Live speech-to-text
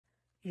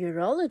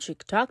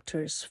Urologic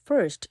doctors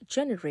first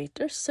generate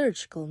a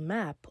surgical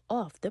map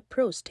of the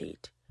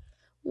prostate,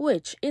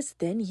 which is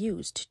then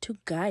used to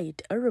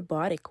guide a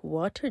robotic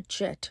water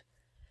jet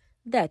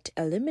that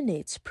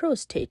eliminates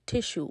prostate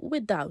tissue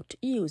without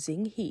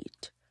using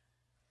heat.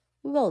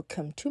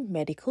 Welcome to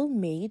Medical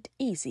Made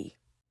Easy.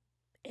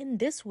 In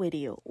this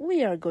video,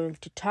 we are going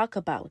to talk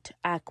about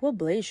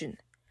aquablation.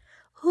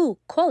 Who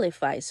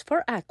qualifies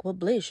for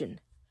aquablation?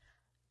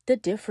 The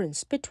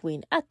difference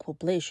between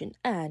aquablation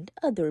and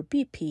other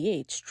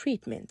BPH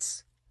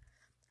treatments.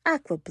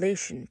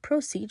 Aquablation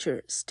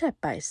procedure step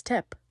by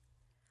step.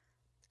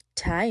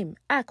 Time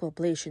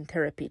aquablation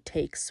therapy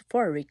takes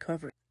for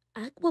recovery.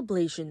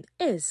 Aquablation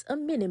is a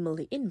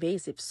minimally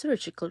invasive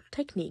surgical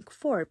technique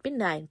for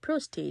benign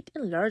prostate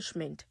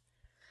enlargement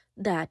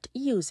that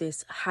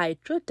uses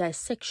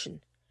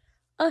hydrodissection,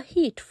 a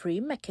heat-free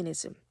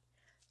mechanism,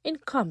 in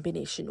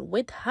combination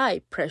with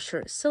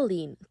high-pressure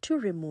saline to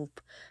remove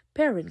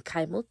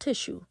parenchymal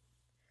tissue.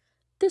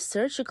 This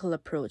surgical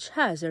approach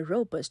has a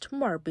robust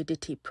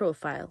morbidity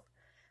profile,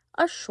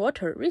 a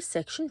shorter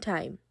resection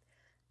time,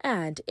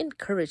 and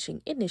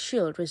encouraging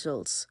initial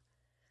results.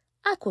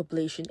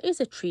 Aquablation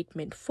is a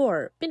treatment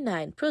for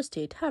benign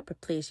prostate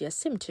hyperplasia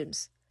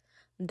symptoms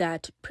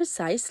that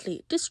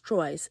precisely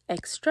destroys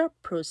extra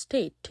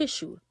prostate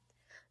tissue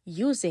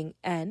using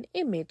an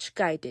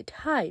image-guided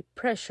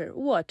high-pressure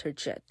water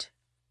jet.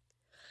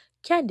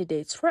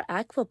 Candidates for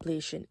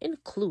aquablation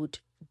include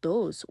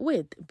those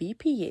with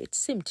BPH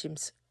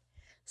symptoms,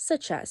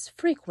 such as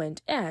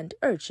frequent and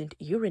urgent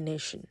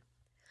urination,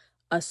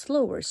 a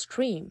slower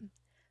stream,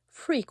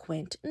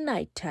 frequent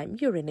nighttime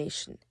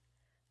urination,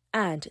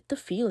 and the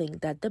feeling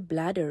that the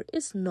bladder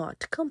is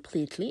not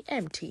completely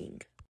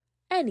emptying.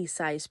 Any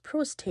size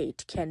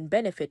prostate can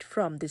benefit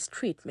from this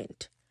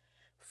treatment.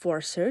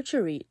 For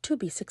surgery to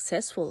be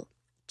successful,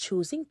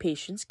 choosing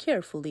patients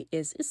carefully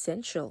is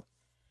essential.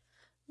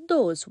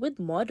 Those with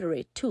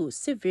moderate to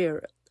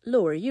severe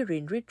lower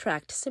urinary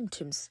tract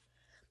symptoms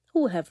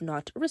who have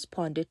not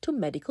responded to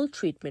medical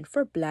treatment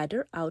for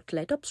bladder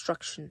outlet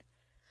obstruction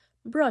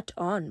brought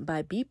on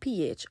by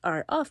BPH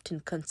are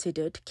often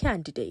considered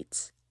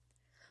candidates.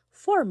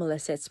 Formal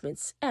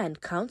assessments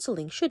and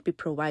counseling should be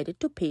provided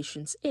to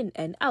patients in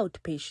an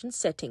outpatient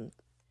setting.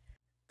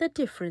 The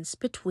difference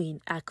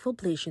between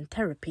aquablation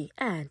therapy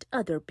and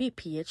other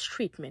BPH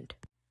treatment.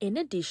 In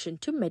addition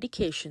to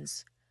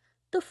medications,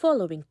 the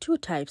following two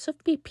types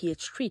of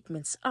BPH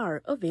treatments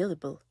are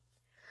available.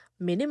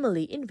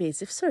 Minimally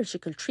invasive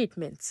surgical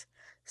treatments,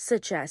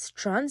 such as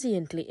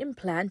transiently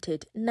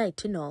implanted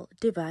nitinol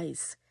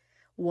device,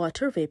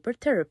 water vapor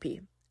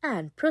therapy,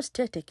 and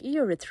prostatic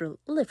urethral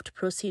lift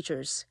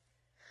procedures.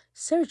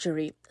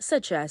 Surgery,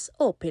 such as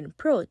open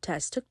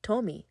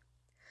prostatectomy,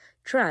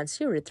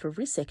 transurethral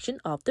resection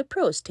of the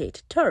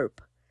prostate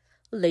 (TURP),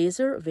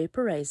 laser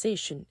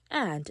vaporization,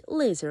 and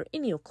laser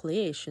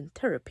enucleation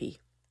therapy.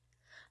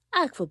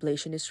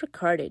 Aquablation is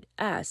regarded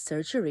as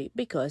surgery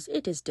because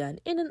it is done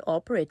in an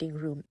operating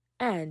room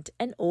and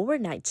an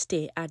overnight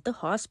stay at the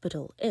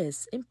hospital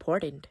is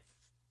important.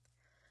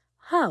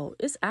 How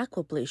is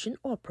aquablation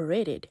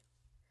operated?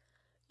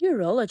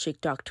 Urologic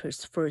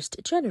doctors first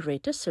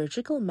generate a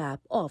surgical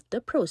map of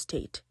the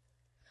prostate,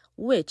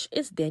 which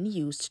is then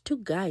used to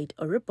guide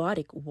a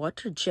robotic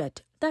water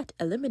jet that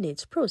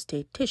eliminates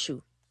prostate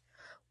tissue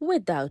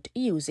without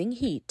using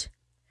heat.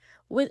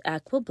 With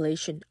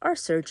aquablation, our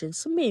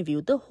surgeons may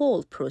view the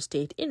whole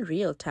prostate in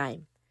real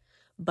time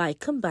by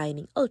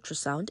combining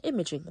ultrasound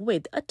imaging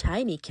with a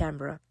tiny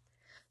camera,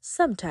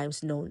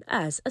 sometimes known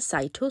as a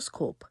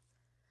cytoscope.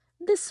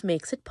 This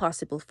makes it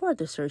possible for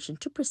the surgeon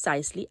to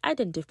precisely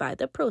identify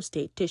the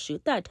prostate tissue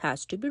that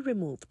has to be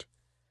removed.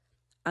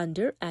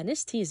 Under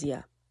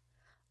anesthesia,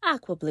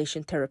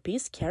 aquablation therapy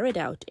is carried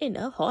out in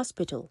a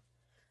hospital.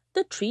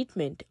 The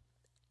treatment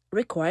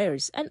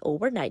requires an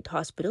overnight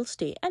hospital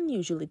stay and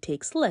usually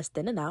takes less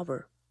than an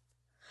hour.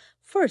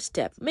 First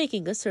step,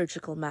 making a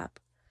surgical map.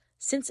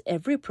 Since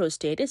every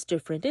prostate is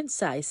different in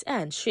size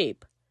and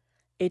shape,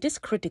 it is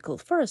critical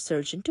for a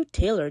surgeon to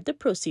tailor the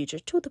procedure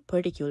to the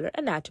particular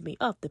anatomy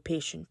of the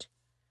patient.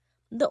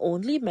 The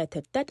only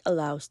method that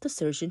allows the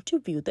surgeon to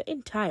view the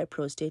entire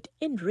prostate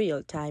in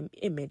real-time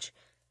image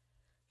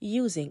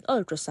using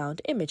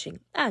ultrasound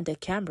imaging and a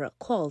camera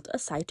called a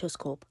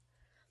cytoscope.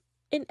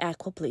 In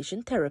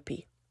aquablation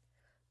therapy,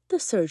 the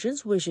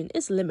surgeon's vision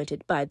is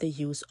limited by the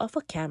use of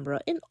a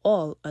camera in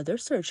all other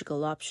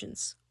surgical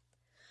options.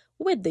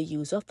 With the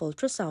use of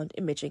ultrasound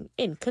imaging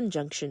in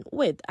conjunction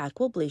with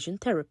aquablation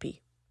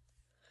therapy,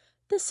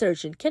 the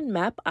surgeon can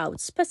map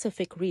out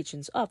specific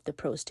regions of the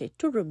prostate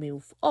to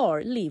remove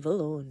or leave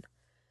alone.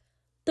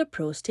 The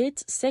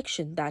prostate's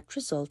section that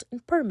result in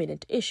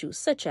permanent issues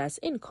such as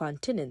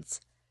incontinence,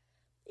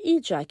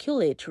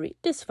 ejaculatory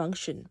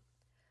dysfunction,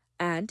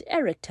 and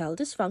erectile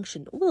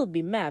dysfunction will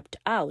be mapped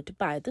out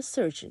by the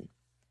surgeon.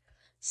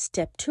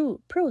 Step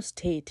 2.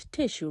 Prostate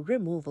tissue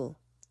removal.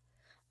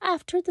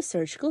 After the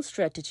surgical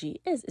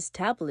strategy is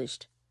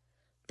established,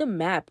 the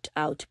mapped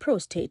out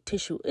prostate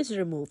tissue is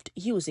removed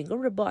using a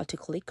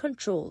robotically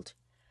controlled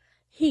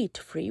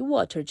heat-free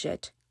water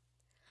jet.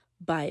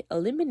 By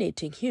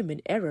eliminating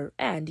human error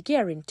and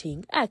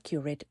guaranteeing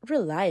accurate,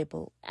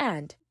 reliable,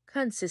 and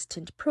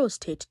consistent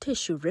prostate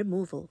tissue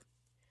removal,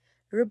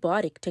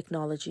 robotic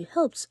technology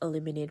helps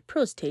eliminate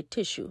prostate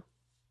tissue.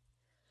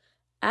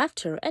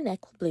 After an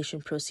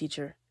aquablation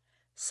procedure,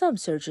 some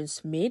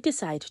surgeons may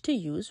decide to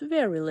use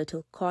very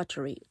little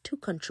cautery to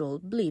control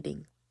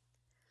bleeding.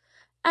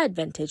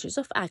 Advantages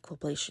of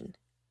aquablation.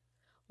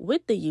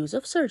 With the use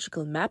of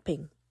surgical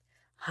mapping,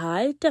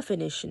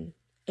 high-definition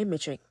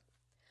imaging,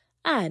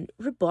 and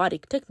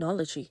robotic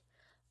technology,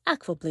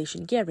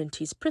 aquablation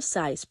guarantees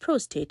precise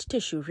prostate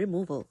tissue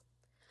removal.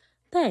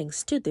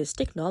 Thanks to this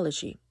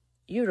technology,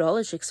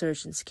 urologic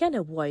surgeons can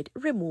avoid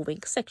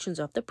removing sections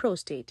of the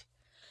prostate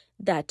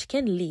that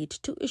can lead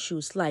to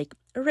issues like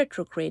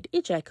retrograde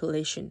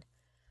ejaculation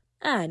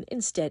and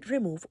instead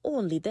remove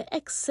only the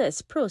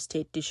excess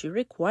prostate tissue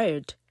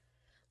required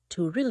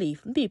to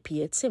relieve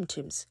BPH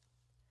symptoms.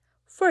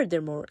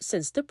 Furthermore,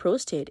 since the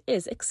prostate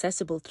is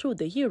accessible through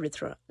the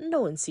urethra,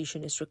 no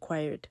incision is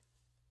required.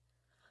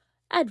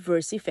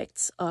 Adverse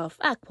effects of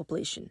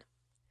aquablation: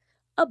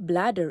 a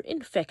bladder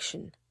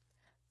infection,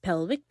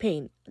 pelvic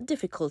pain,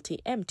 difficulty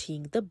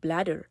emptying the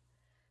bladder,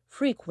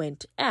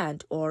 frequent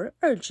and/or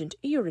urgent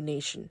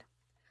urination,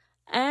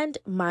 and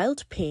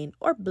mild pain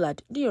or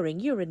blood during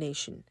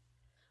urination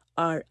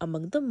are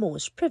among the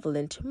most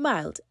prevalent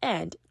mild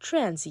and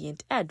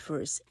transient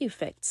adverse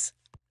effects.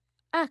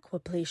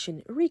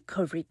 Aquablation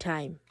recovery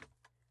time.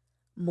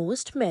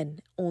 Most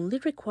men only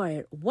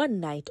require 1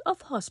 night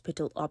of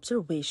hospital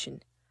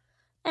observation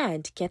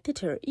and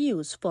catheter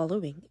use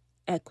following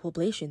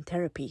aquablation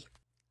therapy.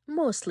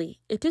 Mostly,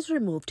 it is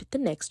removed the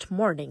next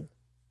morning,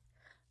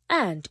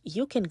 and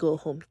you can go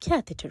home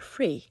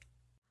catheter-free.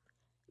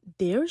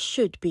 There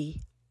should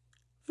be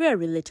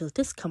very little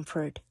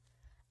discomfort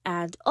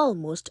and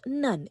almost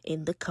none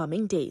in the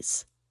coming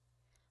days.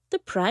 The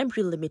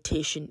primary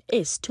limitation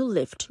is to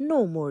lift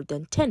no more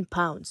than 10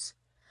 pounds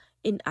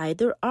in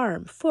either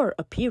arm for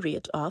a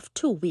period of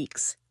 2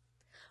 weeks.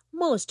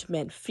 Most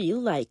men feel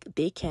like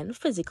they can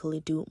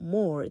physically do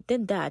more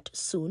than that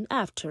soon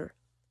after.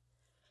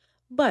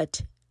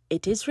 But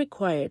it is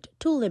required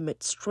to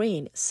limit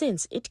strain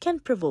since it can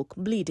provoke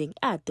bleeding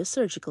at the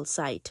surgical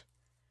site.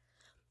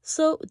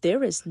 So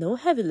there is no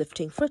heavy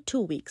lifting for 2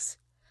 weeks.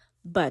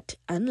 But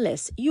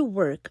unless your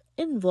work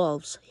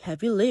involves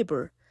heavy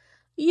labor,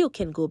 you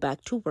can go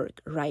back to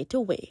work right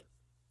away.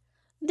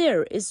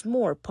 There is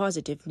more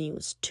positive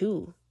news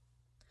too.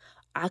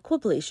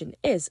 Aquablation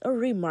is a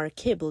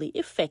remarkably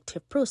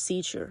effective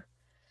procedure.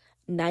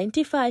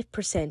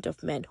 95%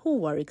 of men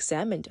who are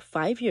examined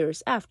 5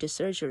 years after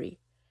surgery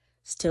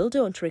still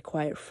don't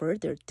require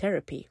further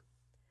therapy.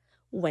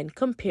 When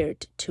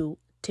compared to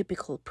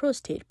typical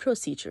prostate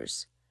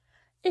procedures,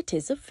 it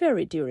is a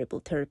very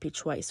durable therapy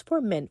choice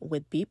for men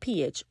with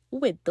BPH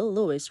with the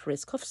lowest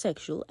risk of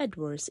sexual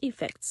adverse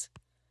effects.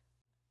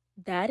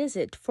 That is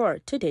it for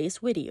today's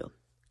video.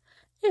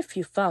 If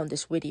you found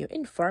this video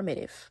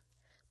informative,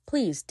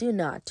 please do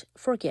not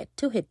forget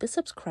to hit the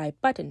subscribe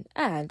button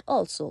and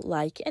also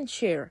like and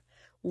share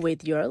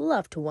with your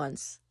loved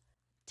ones.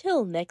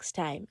 Till next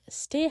time,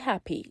 stay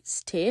happy,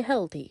 stay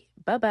healthy.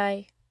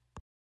 Bye-bye.